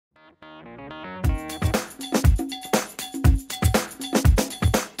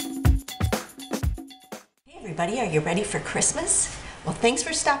Everybody, are you ready for Christmas? Well, thanks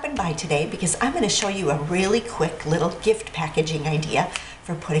for stopping by today because I'm going to show you a really quick little gift packaging idea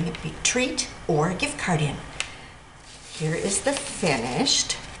for putting a big treat or a gift card in. Here is the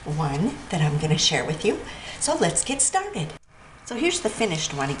finished one that I'm going to share with you. So let's get started. So here's the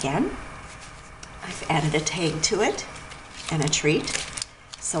finished one again. I've added a tag to it and a treat.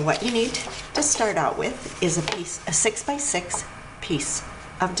 So what you need to start out with is a 6x6 piece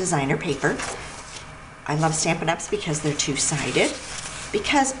of designer paper. I love Stampin' Ups because they're two-sided,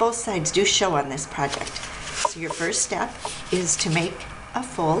 because both sides do show on this project. So your first step is to make a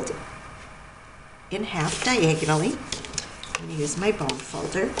fold in half diagonally. I'm going to use my bone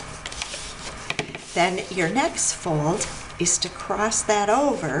folder. Then your next fold is to cross that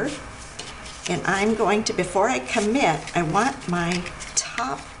over, and I'm going to, before I commit, I want my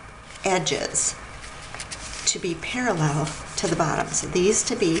top edges to be parallel to the bottom. So these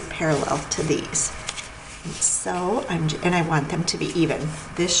to be parallel to these. And I want them to be even.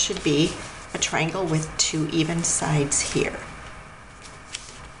 This should be a triangle with two even sides here.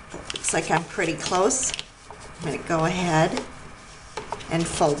 Looks like I'm pretty close. I'm going to go ahead and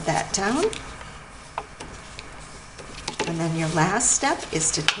fold that down. And then your last step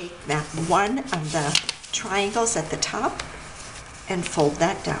is to take that one of the triangles at the top and fold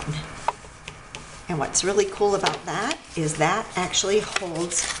that down. And what's really cool about that is that actually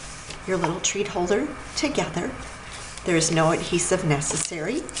holds your little treat holder together. There's no adhesive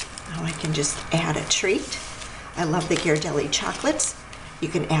necessary. Now I can just add a treat. I love the Ghirardelli chocolates. You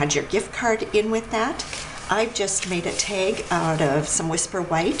can add your gift card in with that. I've just made a tag out of some Whisper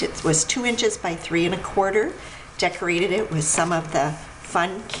White. It was 2 inches by 3 1/4. Decorated it with some of the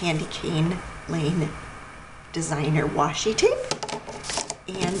fun Candy Cane Lane designer washi tape.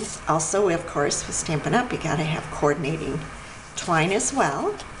 And also, of course, with Stampin' Up, you gotta have coordinating twine as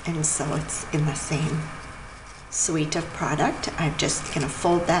well. And so it's in the same suite of product. I'm just gonna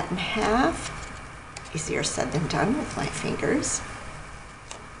fold that in half. Easier said than done with my fingers.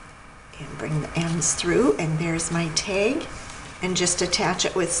 And bring the ends through, and there's my tag. And just attach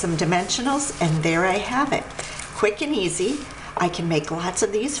it with some dimensionals, and there I have it. Quick and easy. I can make lots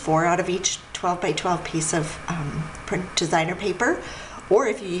of these, 4 out of each 12 by 12 piece of designer paper. Or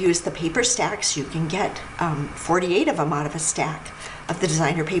if you use the paper stacks, you can get 48 of them out of a stack of the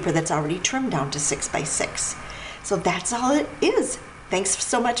designer paper that's already trimmed down to 6x6. So that's all it is. Thanks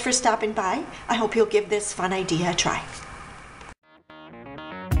so much for stopping by. I hope you'll give this fun idea a try.